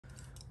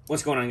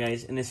What's going on,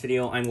 guys? In this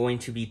video, I'm going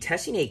to be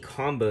testing a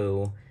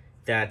combo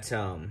that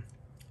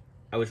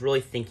I was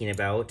really thinking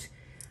about,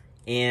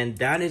 and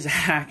that is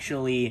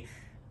actually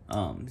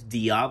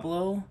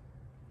Diablo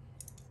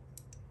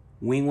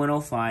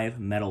W105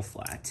 Metal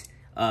Flat.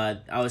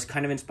 I was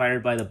kind of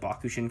inspired by the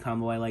bakushin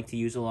combo I like to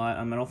use a lot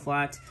on Metal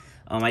Flat.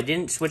 I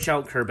didn't switch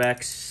out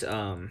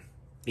Kerbecs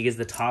because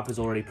the top is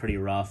already pretty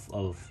rough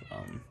of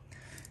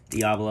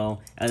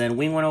Diablo, and then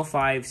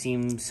W105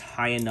 seems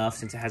high enough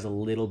since it has a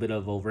little bit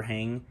of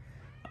overhang.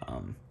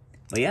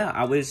 But yeah,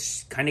 I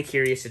was kind of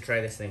curious to try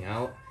this thing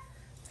out,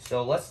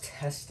 so let's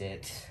test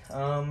it.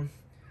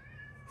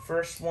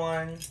 First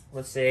one,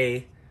 let's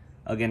say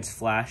against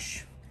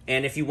Flash.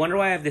 And if you wonder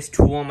why I have this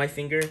tool on my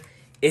finger,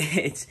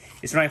 it's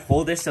when I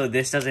hold this so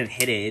this doesn't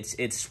hit it.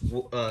 It's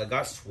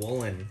got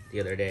swollen the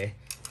other day,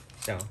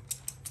 so.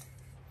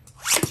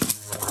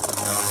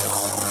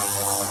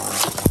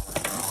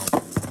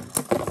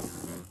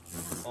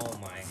 Oh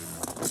my.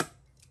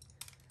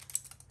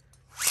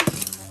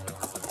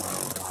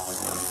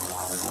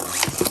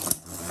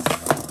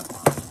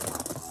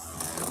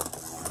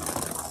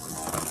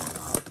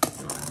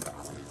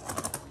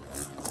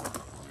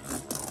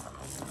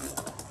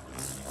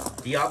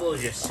 Diablo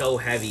is just so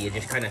heavy, it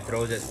just kind of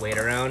throws its weight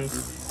around.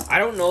 I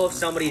don't know if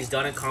somebody's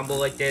done a combo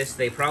like this.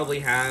 They probably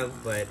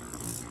have, but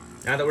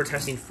now that we're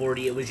testing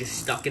 40, it was just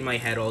stuck in my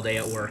head all day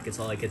at work. It's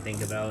all I could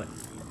think about.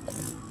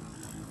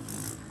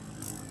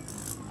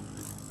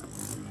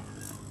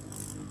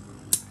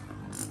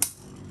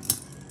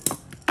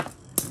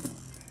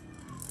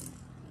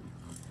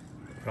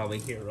 Probably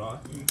hear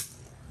Rocky.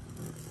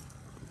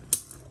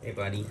 Hey,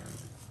 buddy.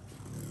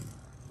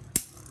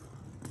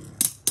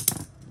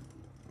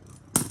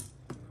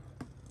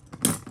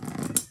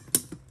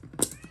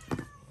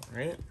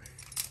 Right?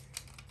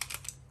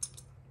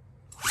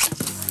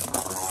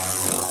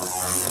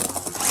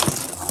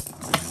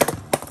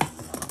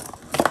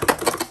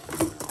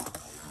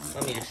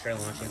 Let me just try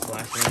launching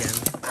Flash again.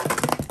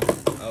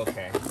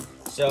 Okay.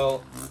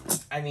 So,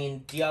 I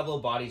mean, Diablo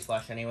bodies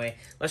Flash anyway.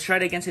 Let's try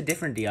it against a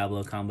different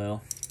Diablo combo.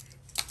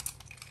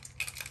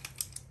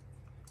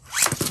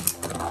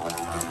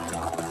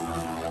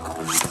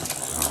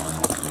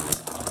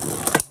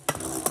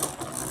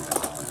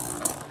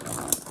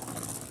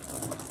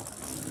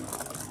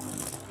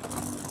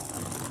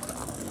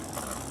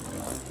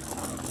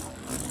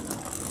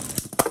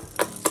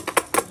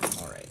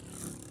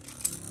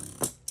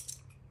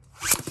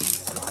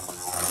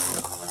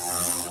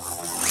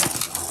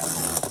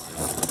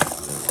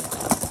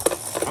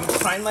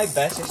 Trying my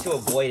best just to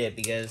avoid it,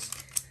 because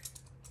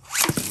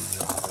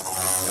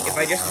if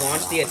I just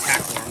launch the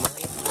attack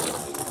normally.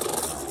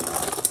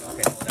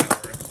 Okay, well that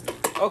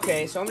worked.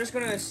 Okay, so I'm just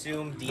gonna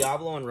assume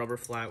Diablo and Rubber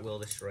Flat will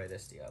destroy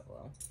this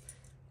Diablo.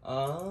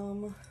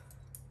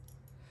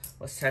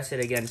 Let's test it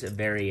against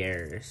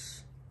barriers.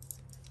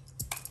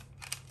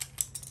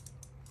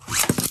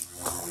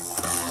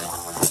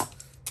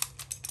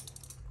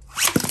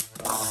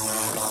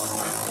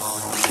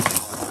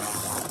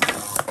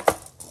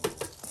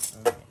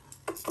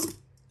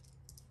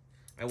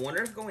 I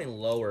wonder if going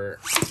lower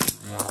with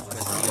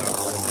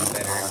Diablo would be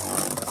better.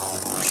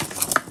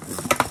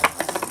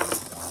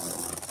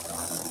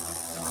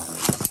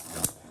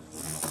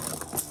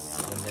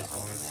 Than this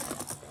one.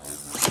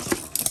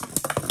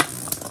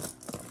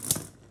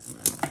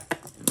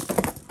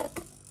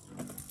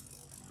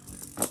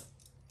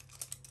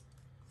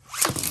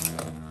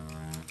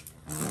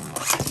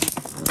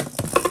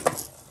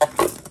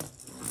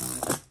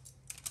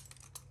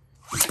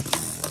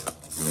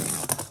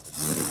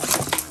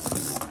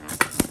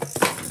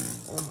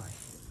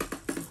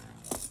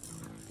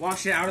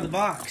 Wash it out of the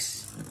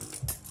box.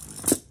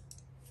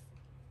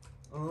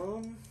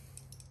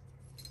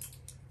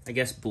 I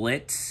guess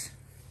Blitz.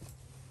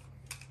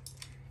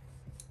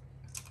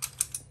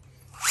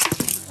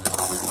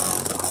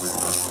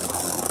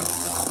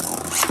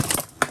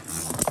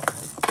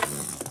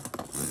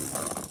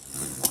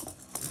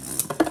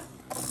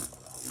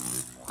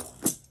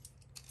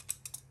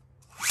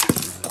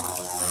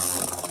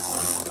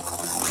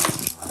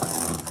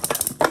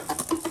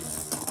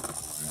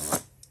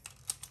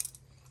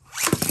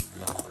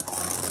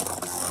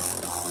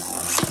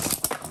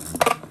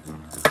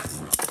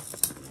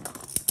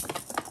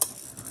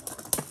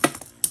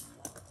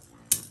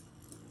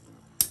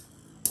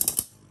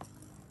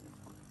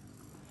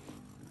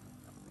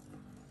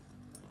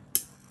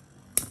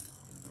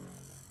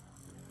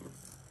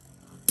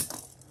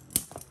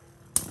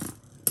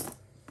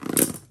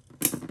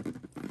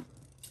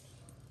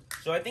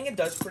 So I think it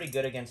does pretty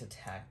good against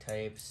attack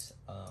types.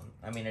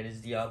 I mean, it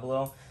is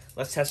Diablo.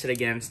 Let's test it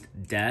against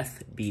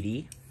Death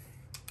BD.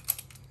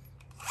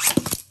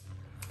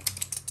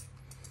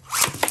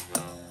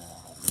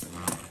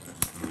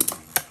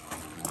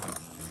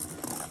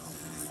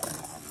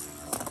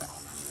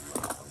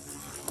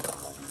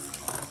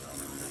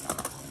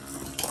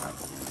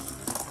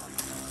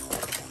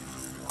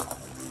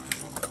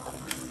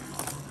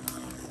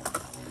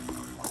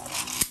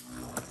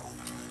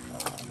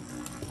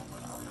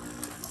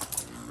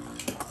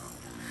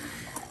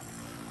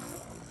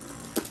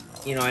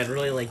 you know, I'd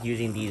really like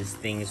using these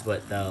things,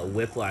 but the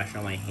whiplash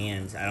on my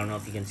hands, I don't know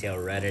if you can see how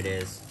red it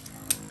is.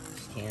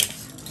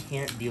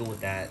 Can't deal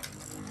with that.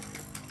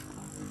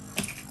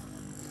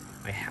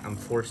 I'm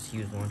forced to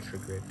use launcher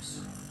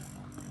grips.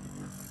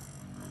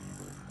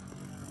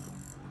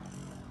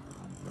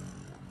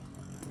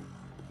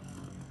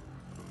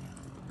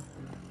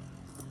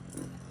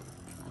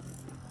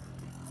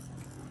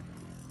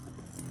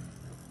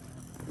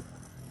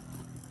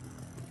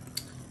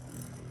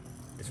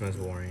 This one's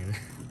boring.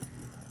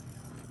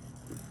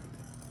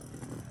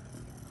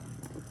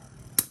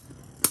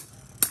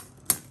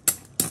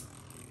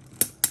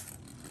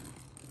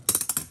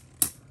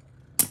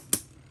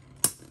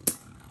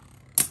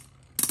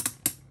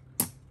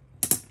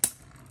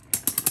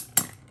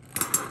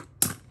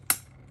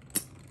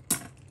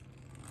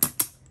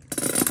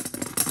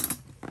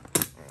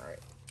 Alright,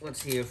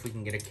 let's see if we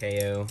can get a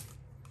KO.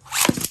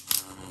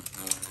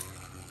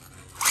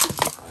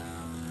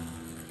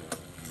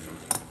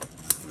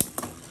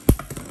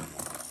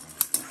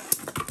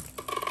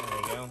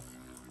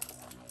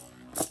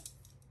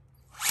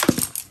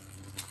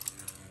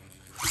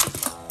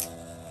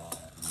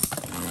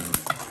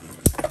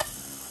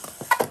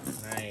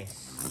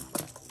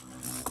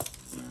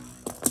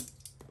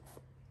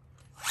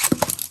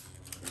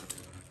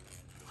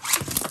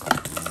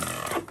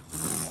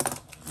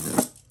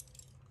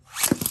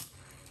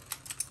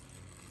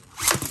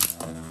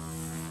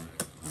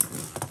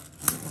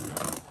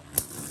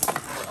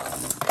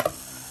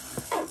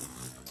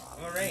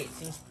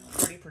 Seems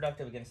pretty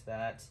productive against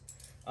that.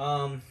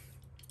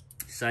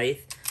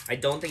 Scythe. I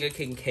don't think I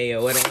can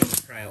KO it. I only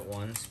try it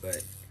once,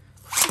 but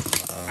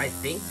I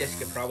think this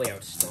could probably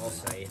outstall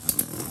Scythe.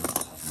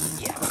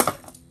 Yeah.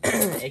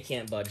 It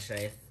can't budge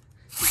Scythe.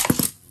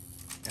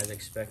 As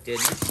expected.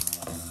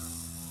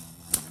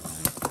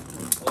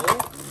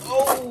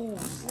 Oh,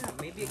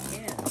 snap. Maybe it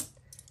can.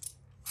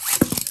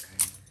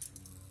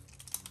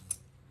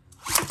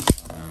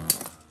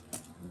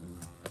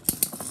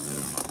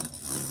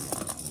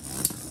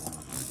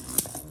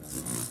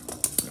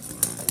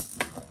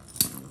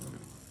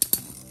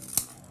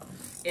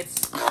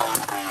 It's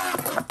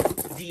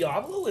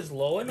Diablo is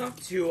low enough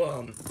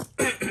to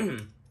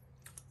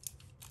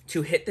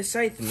to hit the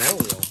Scythe metal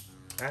wheel.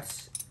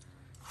 That's.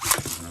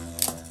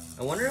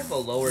 I wonder if a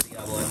lower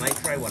Diablo. I might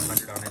try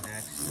 100 on it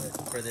next,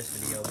 but for this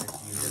video, I'm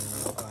just using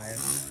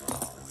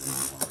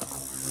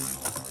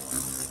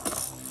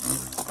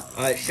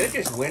 105. It should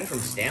just win from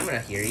stamina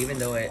here, even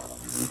though it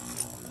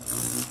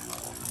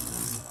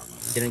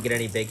didn't get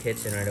any big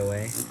hits in right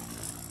away.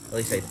 At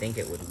least I think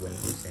it would win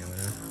from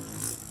stamina.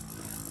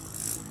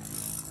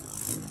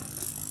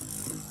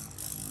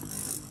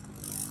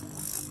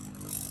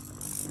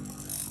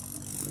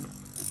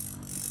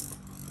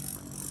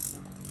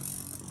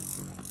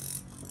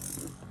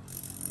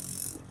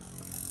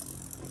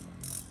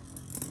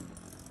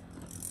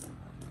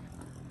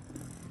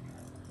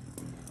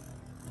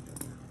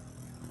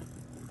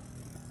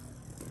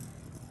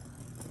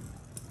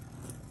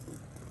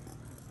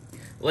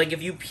 Like,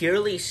 if you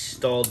purely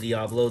stall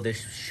Diablo, this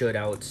should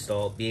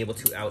be able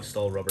to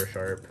outstall Rubber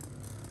Sharp.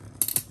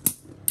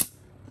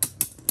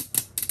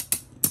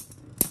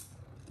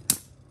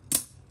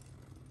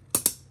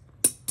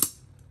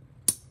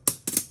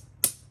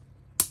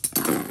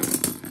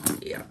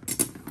 Yeah.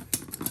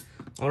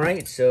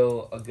 Alright,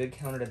 so a good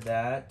counter to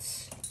that.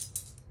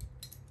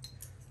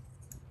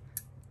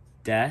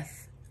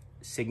 Death,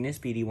 Cygnus,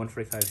 BD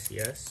 145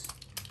 CS.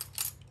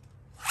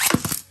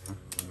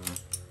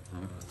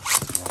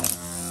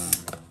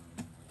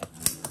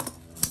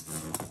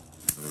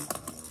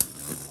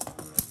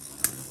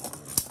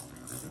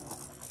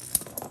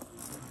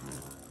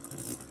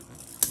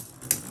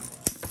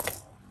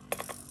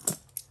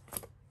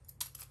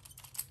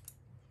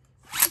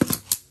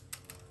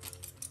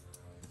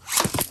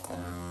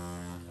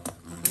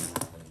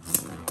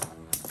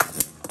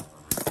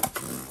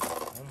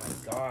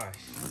 Gosh,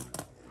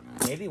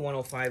 maybe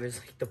 105 is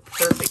like the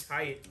perfect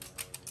height.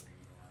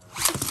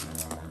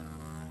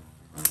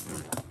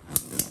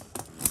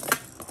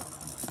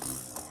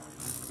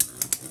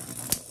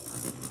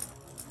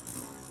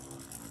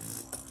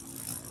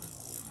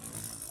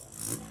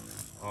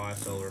 Oh,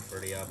 it's over for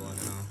Diablo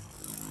now.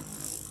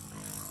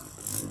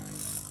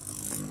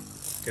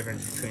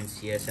 Difference between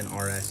CS and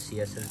RS.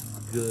 CS has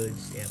good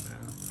stamina.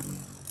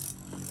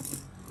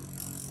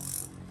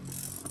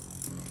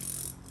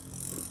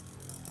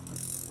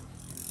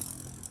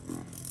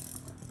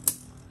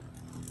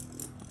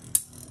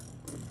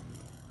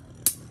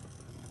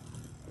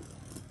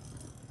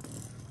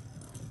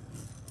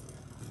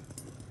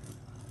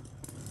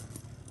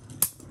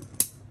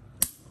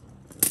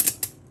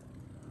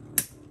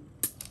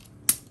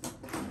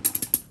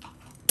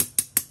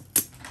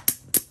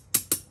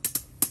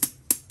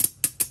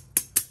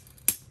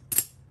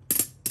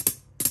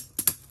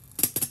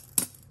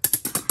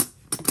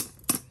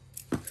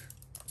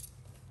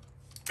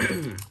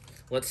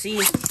 Let's see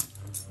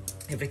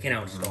if it can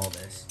outstall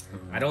this.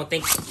 I don't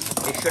think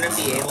it shouldn't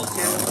be able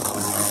to,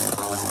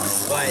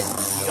 but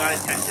you gotta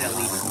test it at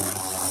least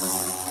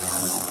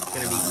once. It's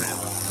gonna be kind of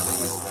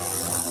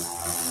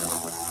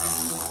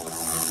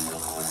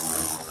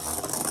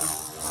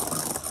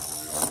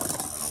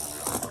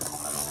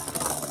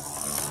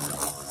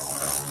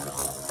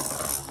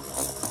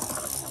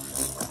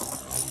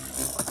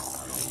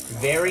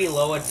very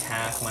low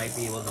attack might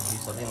be able to do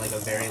something like a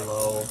very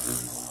low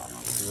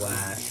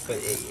flash, but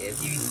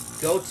if you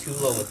go too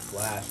low with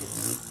flash,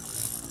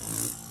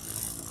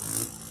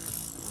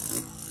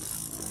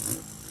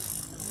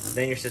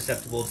 then you're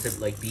susceptible to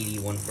like BD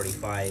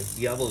 145.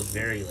 Diablo is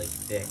very like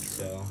thick,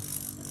 so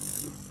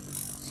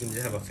seems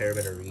to have a fair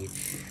bit of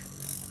reach.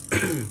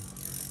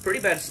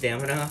 Pretty bad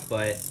stamina,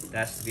 but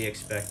that's to be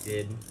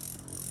expected.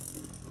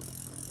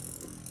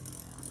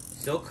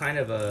 Still kind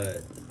of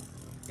a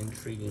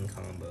intriguing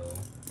combo.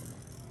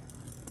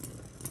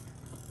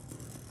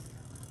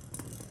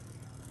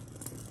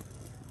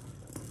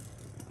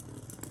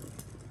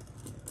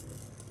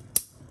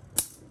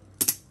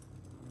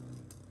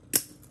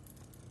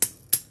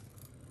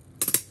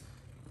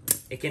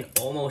 It can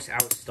almost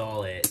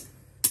outstall it.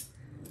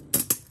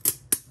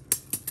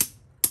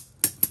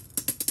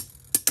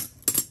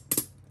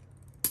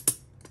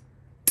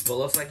 But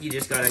looks like you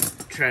just gotta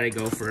try to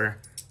go for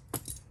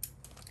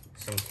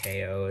some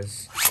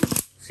KOs.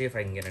 See if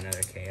I can get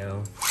another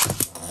KO.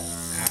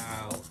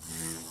 Ow.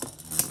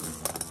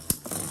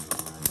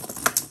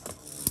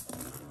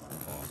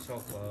 Oh, so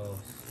close.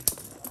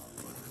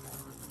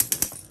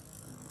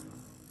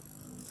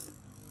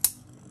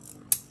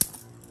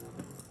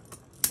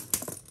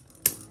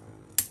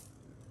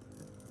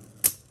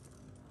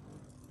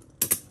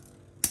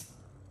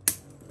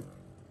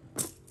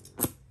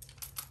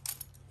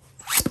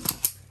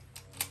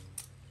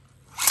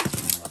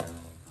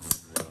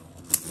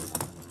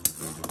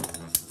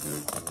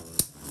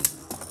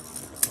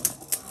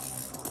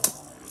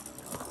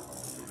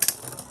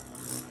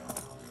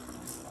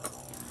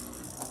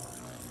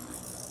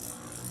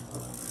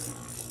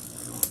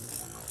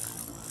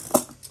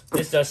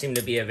 This does seem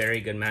to be a very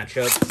good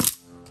matchup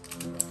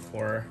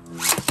for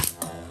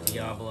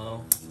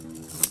Diablo.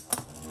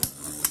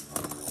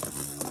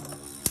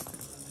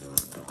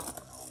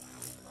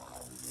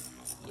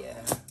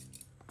 Yeah.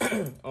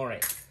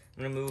 Alright,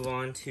 I'm going to move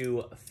on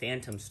to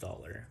Phantom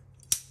Staller.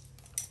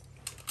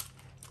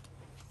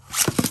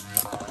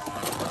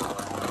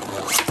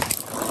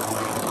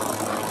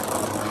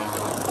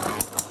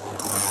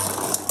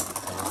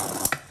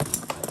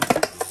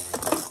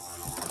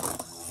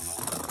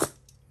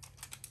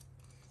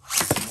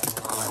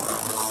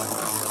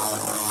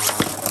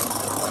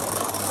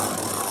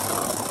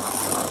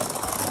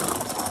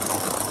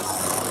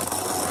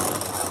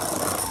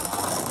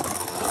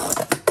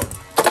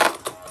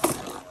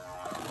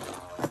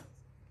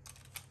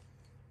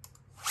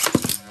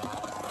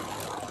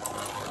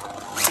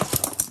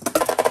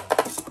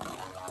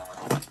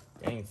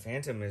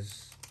 Phantom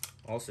is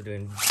also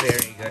doing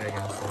very good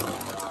against it.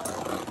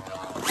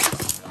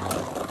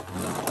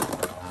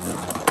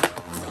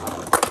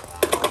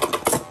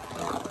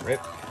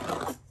 Rip.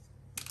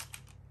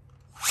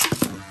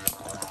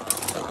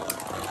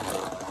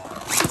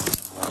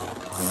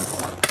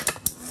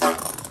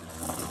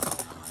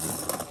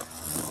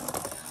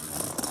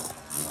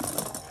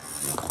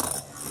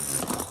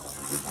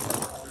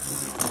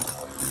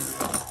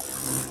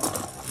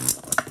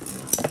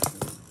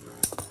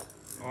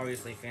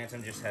 Obviously,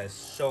 Phantom just has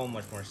so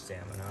much more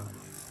stamina.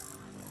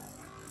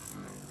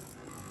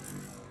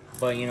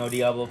 But, you know,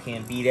 Diablo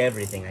can't beat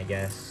everything, I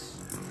guess.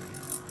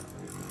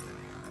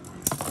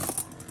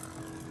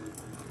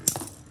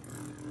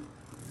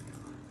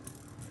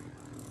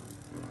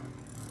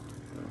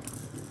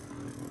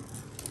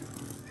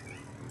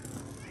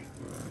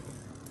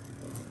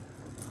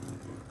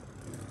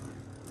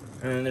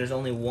 And then there's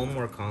only one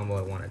more combo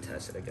I want to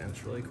test it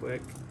against really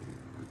quick.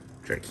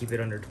 Try to keep it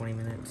under 20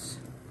 minutes.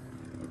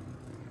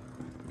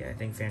 Yeah, I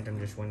think Phantom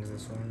just wins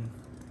this one.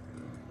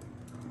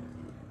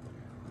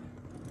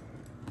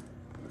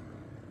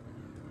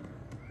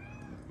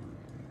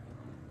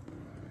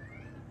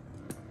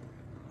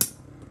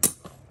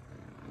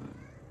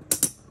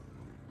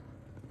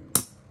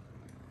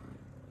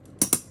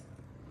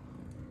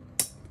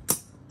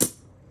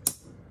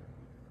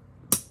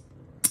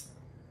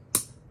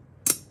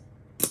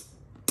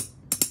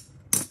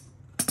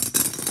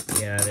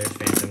 Yeah, there's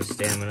Phantom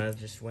Stamina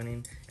just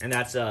winning. And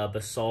that's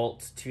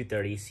Basalt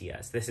 230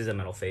 CS. This is a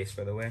metal face,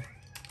 by the way.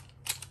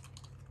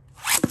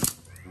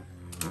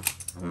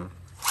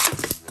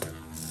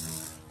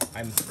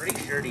 I'm pretty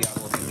sure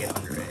Diablo can get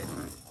under it.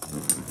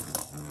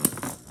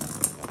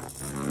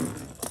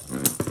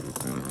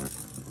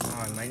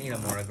 Oh, I might need a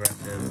more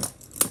aggressive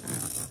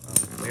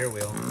clear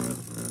wheel.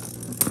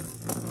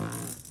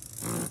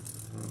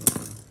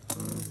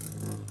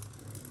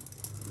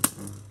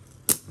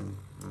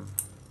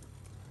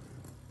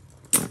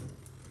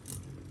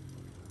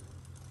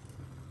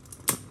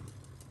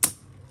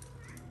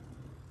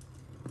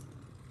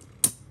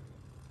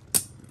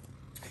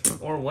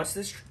 Or what's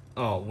this?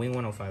 Oh,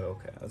 W105.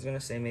 Okay. I was going to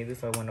say maybe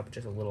if I went up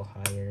just a little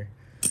higher.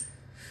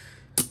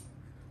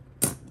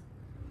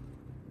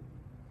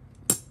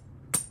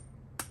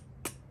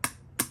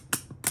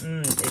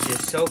 It's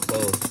just so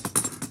close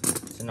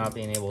to not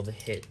being able to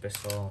hit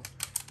Basalt.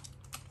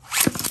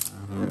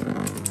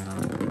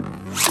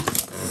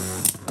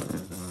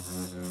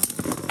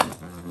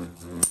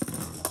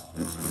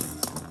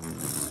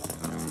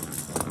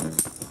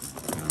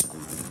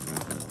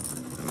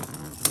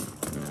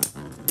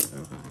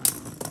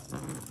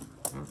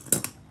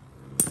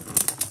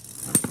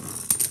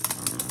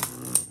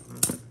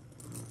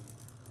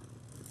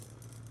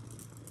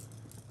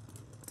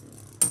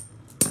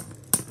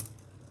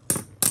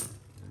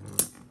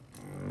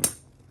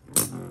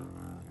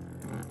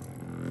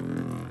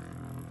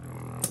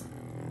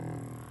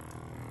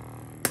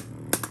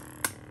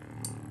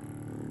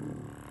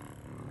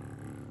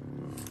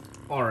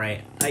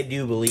 Alright, I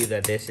do believe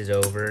that this is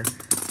over.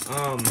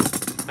 I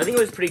think it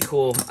was pretty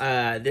cool.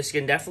 This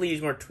can definitely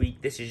use more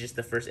tweak. This is just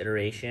the first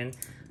iteration.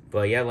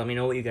 But yeah, let me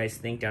know what you guys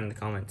think down in the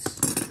comments.